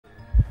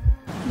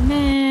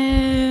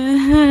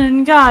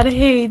Man, God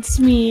hates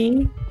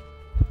me.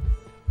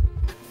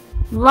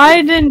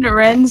 Why didn't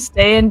Ren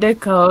stay and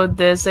decode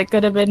this? It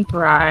could have been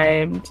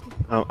primed.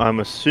 I'm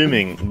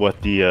assuming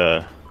what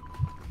the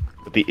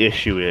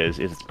issue is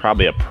it's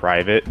probably a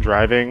private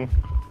driving,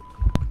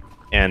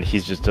 and he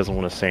just doesn't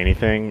want to say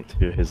anything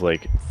to his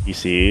like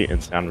PC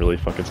and sound really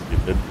fucking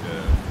stupid.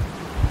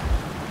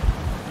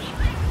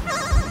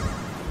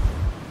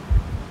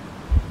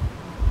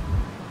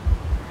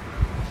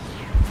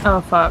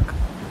 Oh fuck.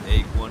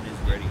 Egg 1 is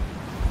ready.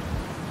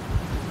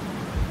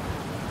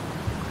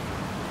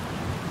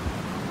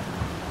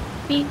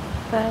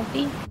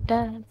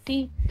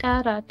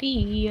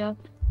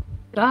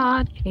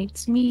 God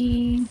hates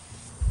me.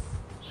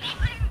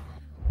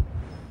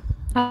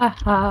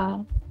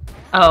 Haha.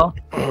 Oh.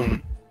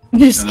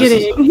 Just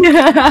kidding.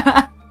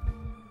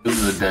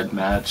 This is a dead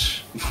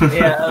match.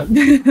 Yeah.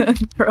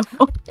 Bro,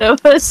 that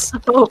was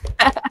so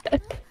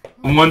bad.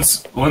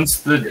 Once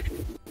the...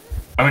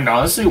 I mean,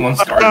 honestly, once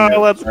started...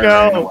 let's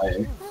go!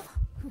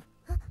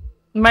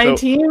 My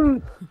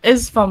team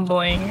is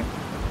fumbling.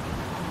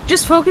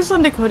 Just focus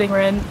on decoding,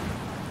 Ren.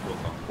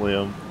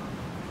 Liam.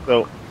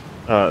 So,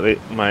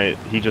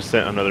 he just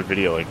sent another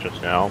video like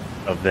just now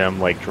of them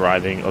like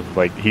driving of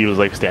like he was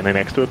like standing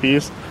next to a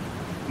piece,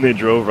 and they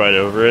drove right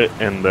over it,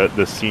 and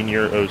the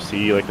senior OC,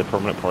 like the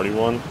permanent party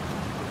one,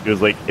 he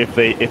was like if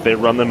they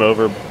run them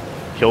over,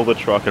 kill the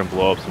truck and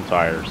blow up some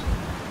tires.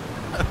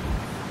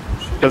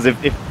 Because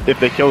if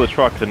they kill the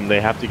truck, then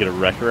they have to get a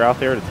wrecker out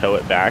there to tow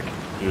it back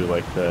to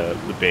like the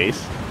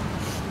base,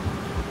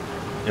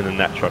 and then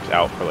that truck's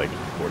out for like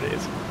 4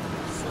 days.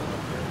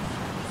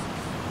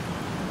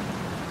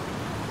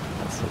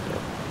 That's so good.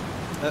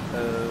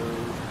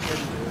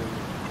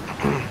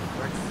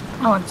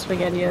 I want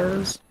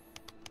SpaghettiOs.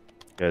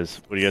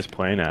 Guys, what are you guys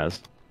playing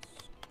as?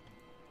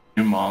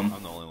 Your mom.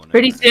 I'm the only one.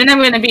 Pretty soon I'm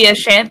gonna be a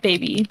Shant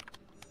baby.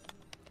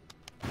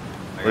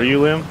 Where are you,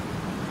 Liam?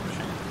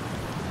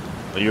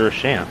 Oh, you're a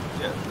Shant.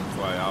 Yeah, that's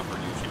why I offered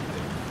you Shant.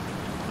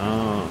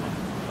 Oh.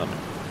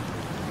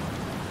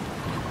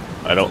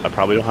 I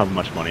probably don't have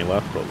much money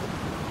left, but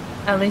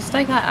At least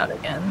I got out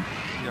again.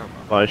 Yeah,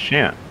 buy a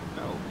Shant.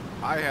 no,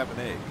 I have an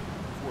egg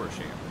for a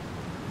Shant.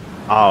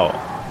 Oh.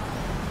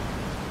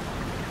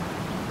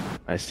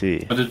 I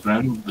see. What did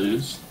Ren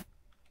lose?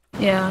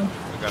 Yeah.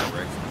 I got a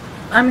Rex.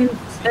 I mean,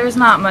 there's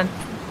not much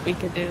we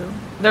could do.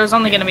 There's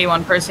only gonna be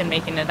one person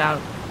making it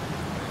out.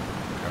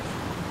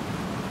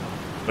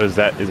 But is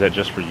that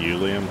just for you,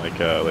 Liam? Like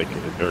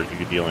or you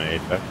could deal in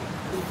Apex?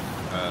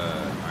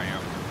 I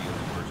am the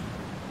only person.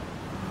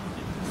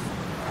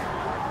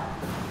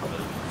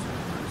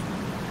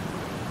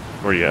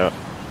 Where you at?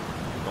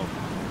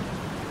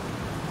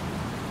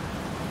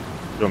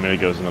 You want me to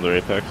go as another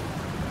Apex?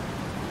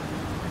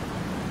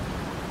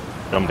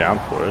 I'm down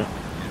for it.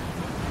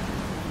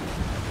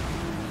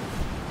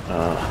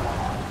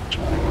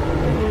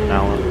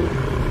 Alan.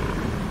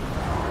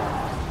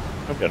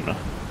 I'm good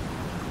enough.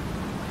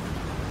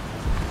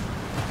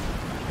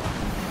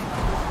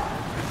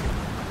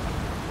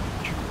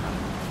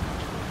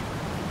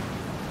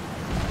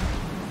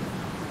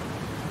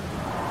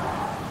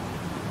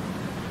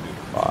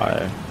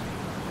 Bye.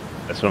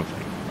 That's what I'm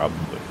thinking,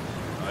 probably.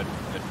 I'd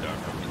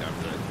probably down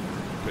for that.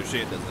 Because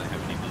Shant doesn't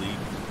have any bleed.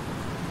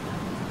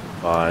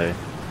 Bye.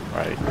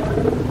 Right.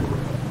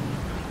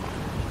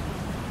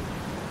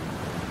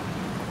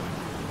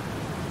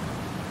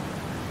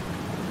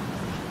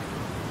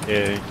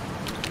 Yay.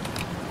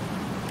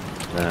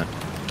 That.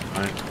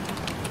 Fine.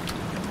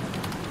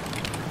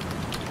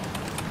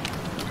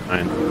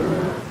 Fine.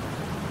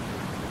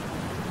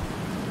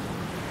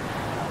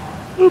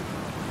 Boop.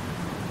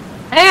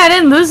 Hey, I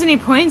didn't lose any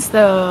points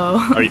though.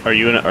 Are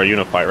you in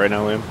a fight right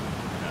now, Liam?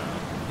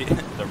 No.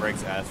 The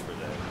Rex asked for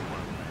that.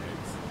 One of my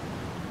eggs.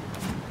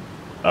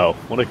 Oh,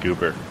 what a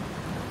goober.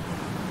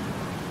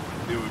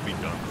 It would be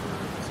done for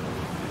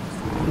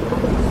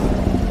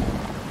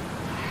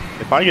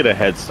If I get a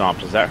head stomp,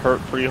 does that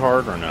hurt pretty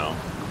hard or no?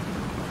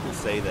 People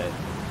say that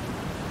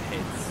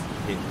heads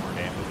hit more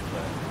damage,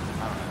 but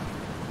I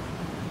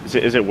don't know.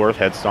 Is it worth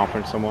head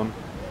stomping someone?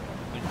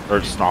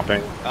 Or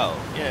stomping? Oh,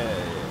 yeah.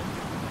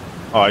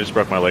 Oh, I just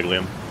broke my leg,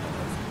 Liam.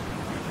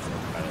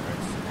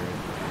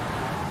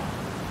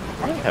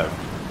 I have.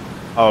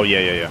 Oh,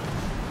 yeah.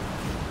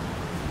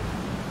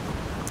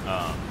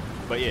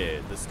 But yeah,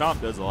 the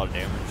stomp does a lot of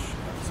damage.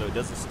 So it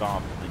does a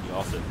stomp, and then you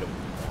also hit with the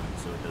horn,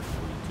 so it does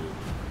bleed too.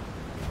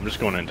 I'm just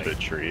going into a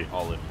tree.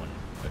 All in one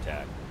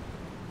attack.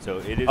 So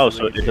it is. Oh, really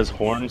so it does damage.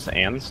 horns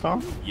and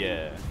stomp?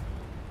 Yeah.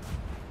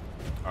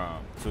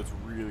 So it's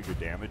really good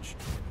damage,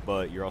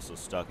 but you're also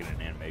stuck in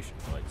an animation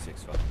for like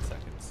 6 fucking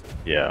seconds.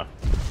 Yeah.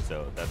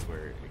 So that's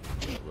where it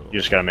can get a little. You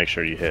just gotta make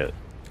sure you hit.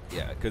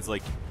 Yeah, because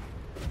like,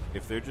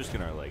 if they're just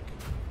gonna like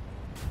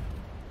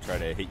try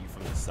to hit you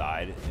from the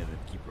side and then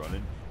keep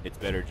running, it's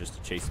better just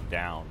to chase them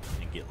down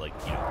and get like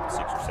 6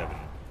 or 7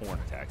 horn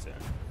attacks in.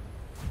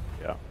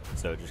 Yeah.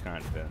 So it just kind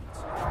of depends.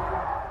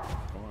 I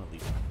don't want to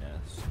leave my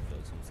nest. I feel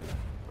like someone's gonna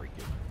break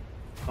it.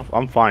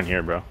 I'm fine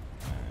here, bro.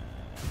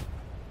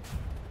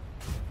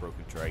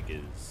 Broken Trike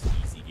is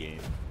easy game.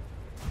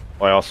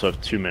 Well, I also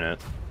have 2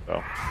 minutes, so.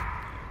 I'm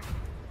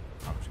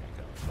just gonna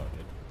come fuck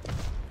it.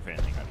 If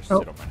anything, I just Oh.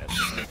 sit on my nest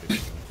for 15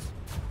 minutes.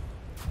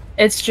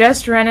 It's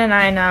just Ren and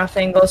I now,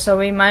 Fingal, so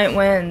we might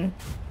win.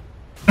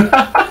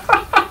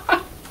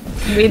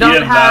 We don't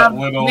Yeah, have that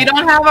little- we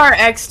don't have our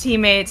ex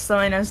teammates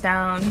slowing us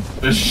down.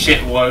 The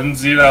shit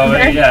ones, you know.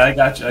 Yeah, I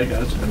got you.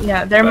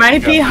 Yeah, there But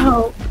might be you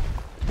hope.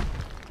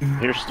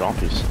 Here's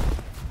Stompies.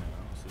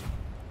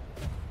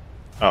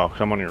 Oh,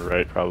 come on your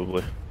right,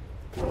 probably.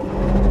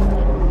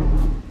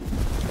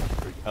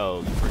 Oh, you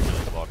were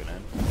like logging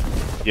in?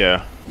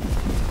 Yeah.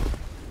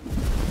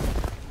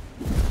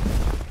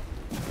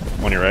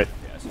 On your right.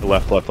 Yeah, so,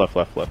 Left.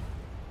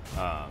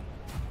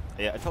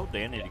 yeah, I told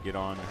Danny to get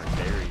on her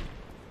carry.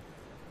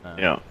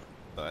 Yeah.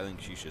 But I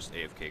think she's just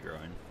AFK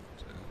growing.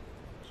 So,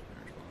 just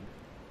gonna respond.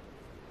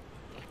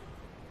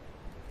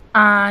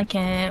 I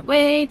can't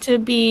wait to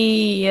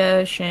be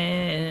a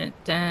shit.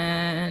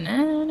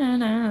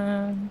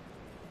 Da-na-na-na.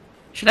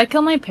 Should I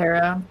kill my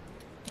para?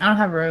 I don't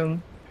have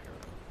room.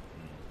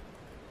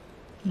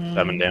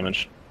 7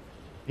 damage.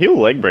 He'll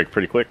leg break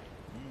pretty quick.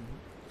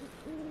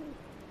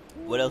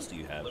 What else do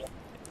you have?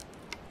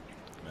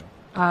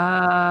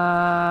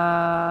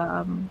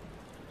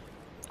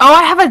 Oh,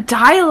 I have a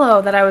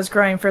Dilo that I was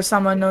growing for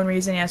some unknown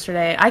reason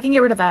yesterday. I can get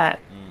rid of that.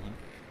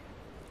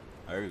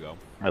 There you go.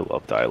 I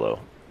love Dilo.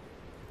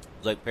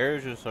 Like,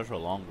 pears are such a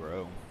long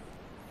grow.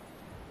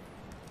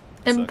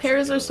 And Sucks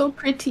pears to are kill so it.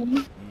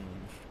 pretty.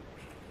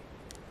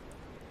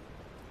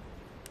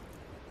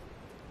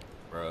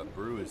 Bruh,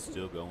 Brew is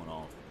still going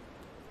off.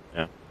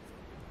 Yeah.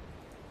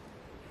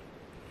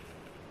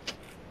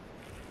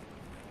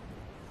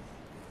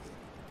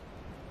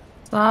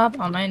 Stop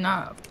on my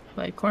knob.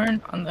 Like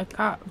corn on the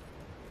cob.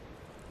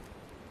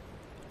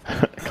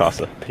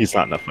 Casa. He's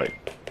not in a fight.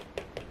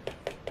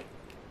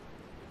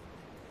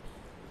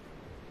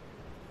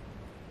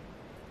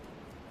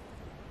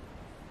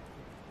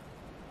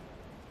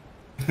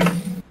 This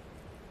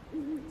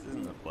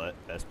isn't the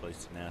best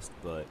place to nest,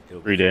 but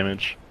it'll 3 be fun.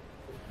 damage.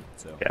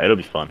 So, Yeah, it'll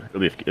be fun.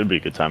 It'll be a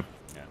good time.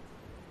 yeah.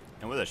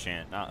 And with a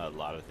Shant, not a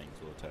lot of things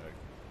will attack.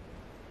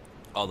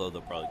 Although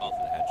they'll probably go for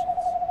the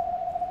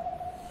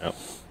hatchlings. Yep.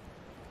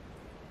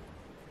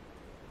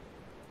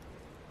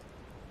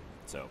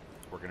 So,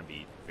 we're going to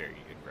be very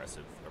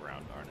aggressive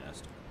around our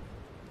nest.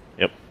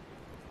 Yep.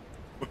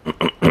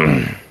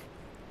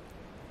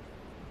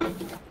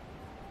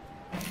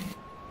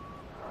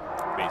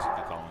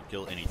 Basically calling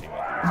kill anything with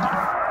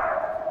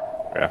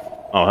Yeah.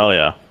 Oh hell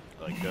yeah.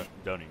 you. Like,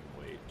 don't even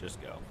wait. Just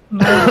go.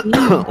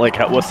 Like,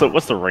 what's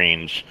the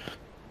range?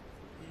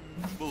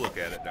 We'll look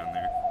at it down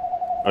there.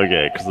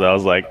 Okay, because I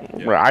was like,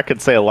 Yeah. I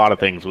could say a lot of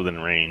things within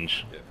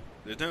range. Yeah.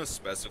 There's no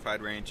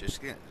specified range. It's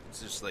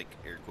just like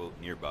air quote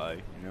nearby,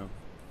 you know.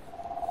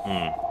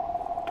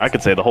 I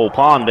could say the whole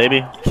pond,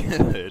 baby.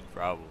 Good,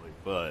 probably,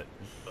 but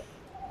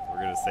we're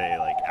gonna say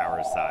like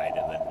our side,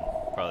 and then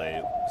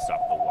probably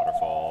stop the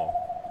waterfall.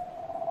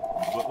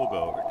 We'll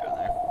go over down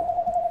there.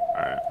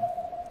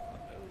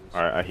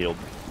 All right, I healed.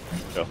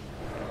 Go.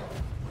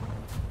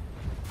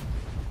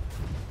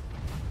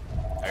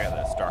 I got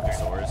the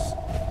Starkosaurus.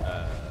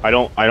 I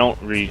don't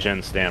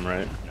regen stam,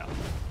 right? No,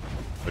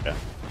 Okay.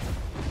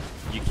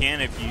 you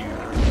can if you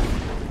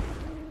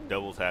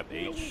double tap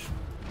H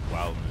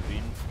while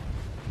moving.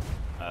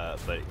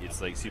 But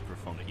it's like super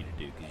funky to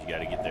do because you got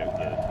to get there with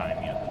the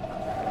timing of it.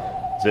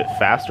 Is it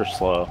fast or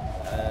slow?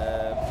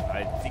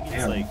 I think it's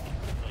Damn. like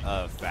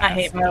fast. I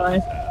hate my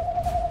life.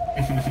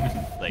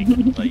 Like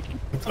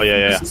Oh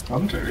yeah. This is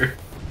Hunter.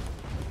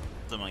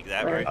 something like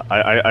that, right?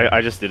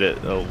 I just did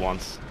it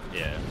once.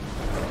 Yeah.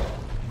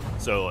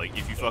 So like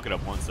if you fuck it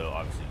up once, though,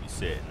 obviously you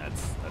sit, and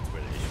that's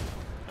where the issue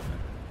comes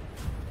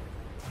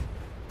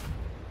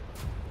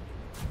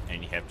in.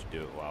 And you have to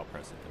do it while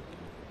pressing token.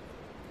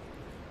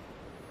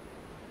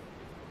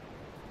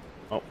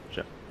 Oh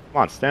shit!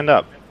 Come on, stand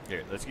up.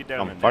 Here, let's get down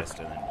Oh, the fuck. nest,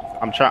 and then you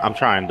I'm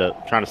trying to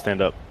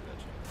stand up.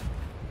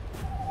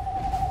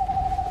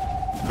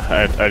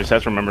 Gotcha. I just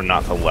have to remember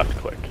not to left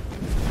click.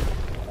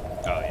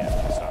 Oh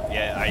yeah, so,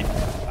 yeah.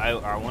 I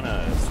want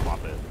to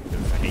swap it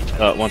because I hate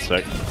that. 1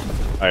 sec.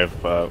 I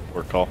have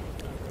work call.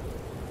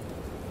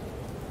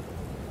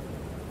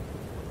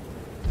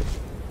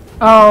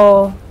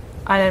 Oh,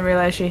 I didn't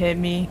realize she hit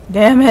me.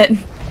 Damn it.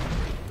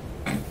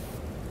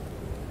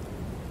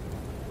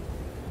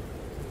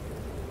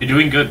 You're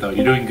doing good though.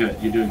 You're doing good.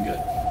 You're doing good.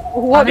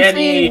 What?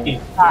 Honestly,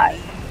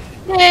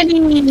 Danny,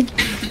 Danny.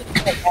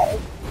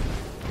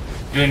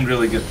 doing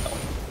really good though.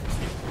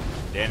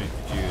 Damn it!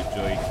 Did you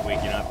enjoy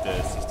waking up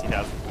to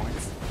 60,000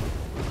 points?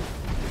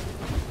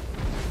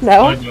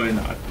 No. I'm doing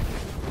not.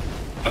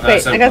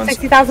 Wait, I got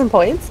 60,000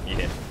 points?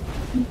 Yeah.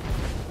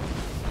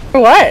 For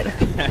what?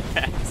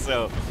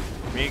 So,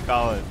 me and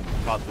Colin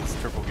caught this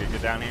triple giga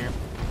down here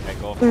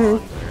at Gulf Mhm.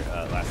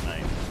 Pond last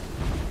night,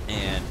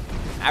 and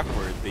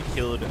afterwards they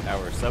killed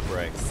our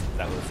subrex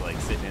that was like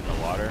sitting in the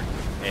water,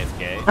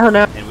 AFK. Oh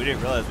no. And we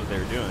didn't realize what they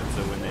were doing.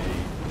 So when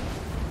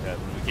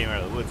when we came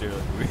out of the woods,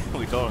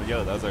 we told them,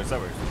 yo, that was our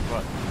suburbs.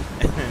 What?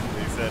 And then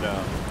they said,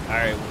 all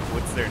right,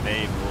 what's their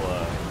name?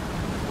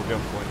 We'll give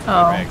them points for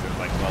their eggs. I was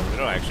like, well, we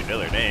don't actually know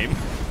their name.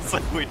 It's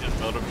like we just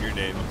told them your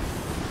name.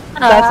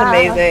 That's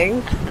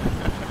amazing.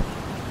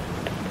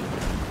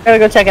 Gotta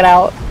go check it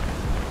out.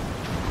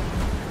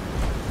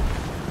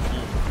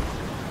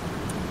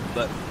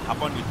 But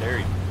hop on your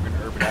dairy. We're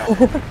gonna herb it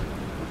out.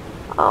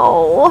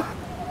 Oh.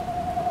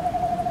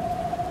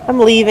 I'm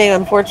leaving,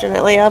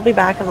 unfortunately. I'll be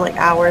back in like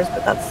hours,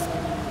 but that's...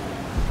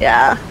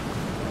 Yeah.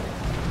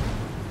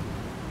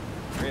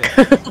 Really?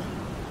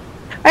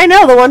 I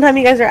know, the one time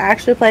you guys are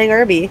actually playing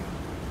Irby.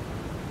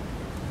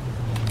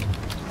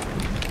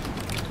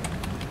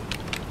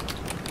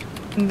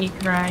 Me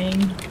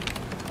crying.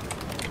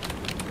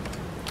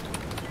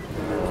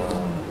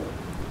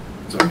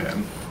 It's okay.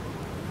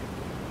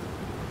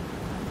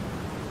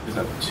 Just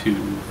have 2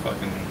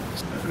 fucking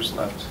sniffers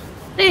left.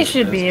 They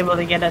should be able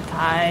to get a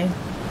tie.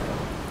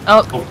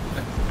 Oh,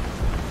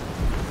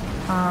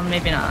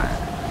 maybe not.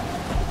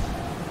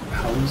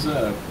 How's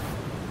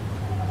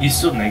he's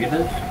still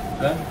negative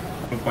then?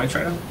 On points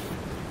right now?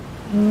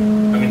 I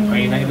mean, are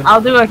you negative?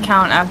 I'll do a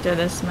count after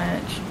this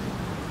match.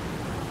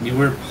 You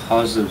were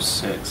positive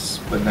 6,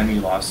 but then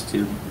you lost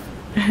 2.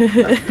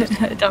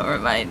 Don't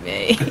remind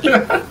me.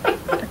 Yeah,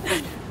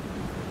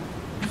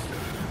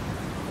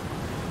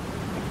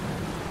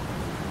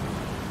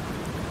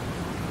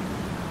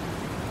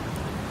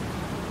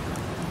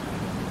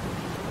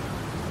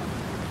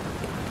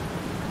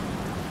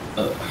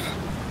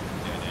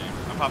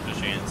 I popped a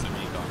chance and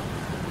make on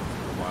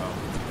for a while.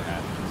 See what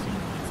happens.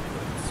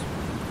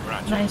 We're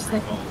not Nice checking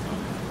thing. calls.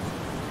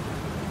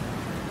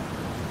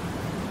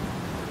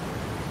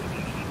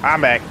 I'm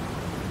back.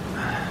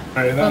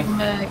 Alright Welcome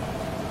then. back.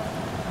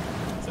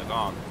 It's like,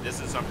 oh,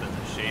 this is something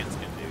that Shants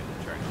can do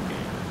to track the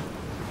game.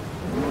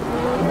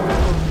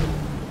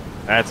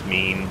 That's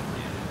mean.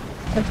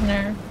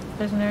 Prisoner.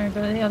 Prisoner.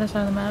 Go to the other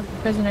side of the map.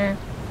 Prisoner.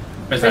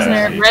 Where's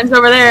Prisoner. that? Ren's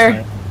over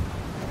there.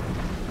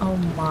 Oh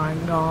my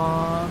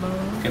god.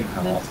 Fucking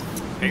hell.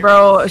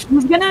 Bro,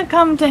 she's gonna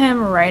come to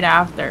him right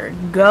after.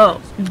 Go.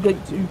 Get.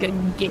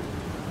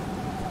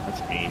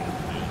 That's mean.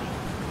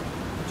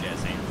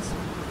 Jazz hands.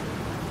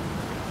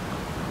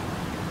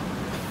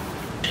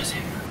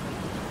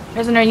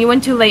 Prisoner, you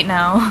went too late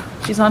now.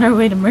 She's on her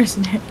way to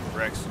Mercenary.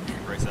 Rex,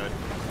 right side.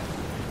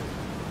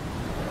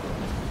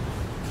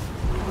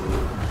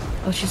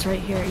 Oh, she's right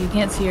here. You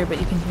can't see her, but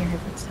you can hear her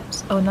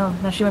footsteps. Oh no,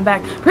 now she went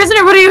back.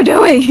 Prisoner, what are you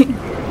doing?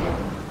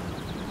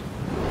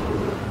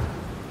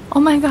 Oh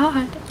my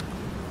god.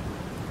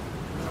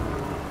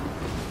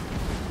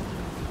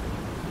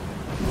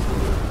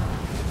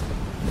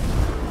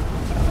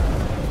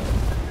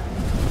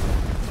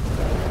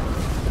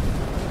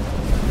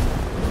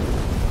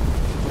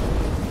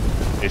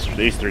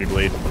 These 3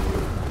 bleed.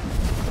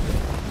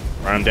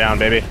 Run them down,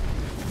 baby.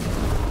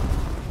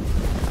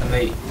 And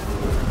they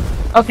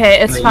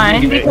Okay, it's They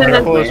fine usually Hey, get because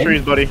careful those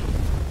trees, buddy.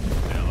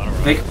 Yeah, a lot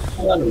of they rocks. can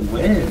pull out a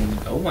win.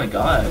 Oh my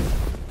god.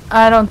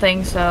 I don't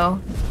think so.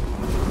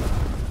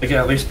 They can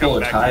at least pull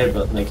a tie,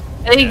 but like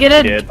They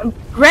get he a did.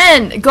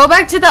 Ren, go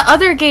back to the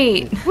other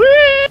gate.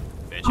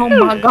 Bitch Oh ass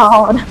my bitch.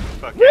 god.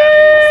 Fuck outta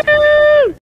here.